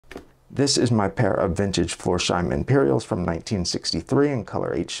This is my pair of vintage Florsheim Imperials from 1963 in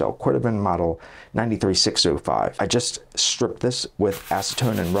color 8 shell cordovan model 93605. I just stripped this with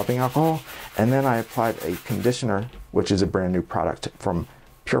acetone and rubbing alcohol, and then I applied a conditioner, which is a brand new product from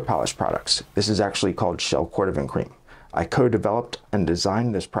Pure Polish Products. This is actually called Shell Cordovan Cream. I co-developed and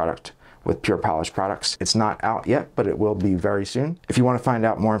designed this product with Pure Polish Products. It's not out yet, but it will be very soon. If you want to find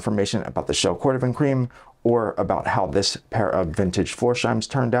out more information about the Shell Cordovan Cream or about how this pair of vintage Florsheims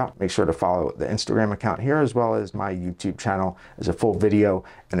turned out, make sure to follow the Instagram account here as well as my YouTube channel, as a full video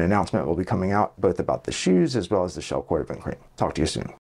and announcement will be coming out both about the shoes as well as the Shell Cordovan Cream. Talk to you soon.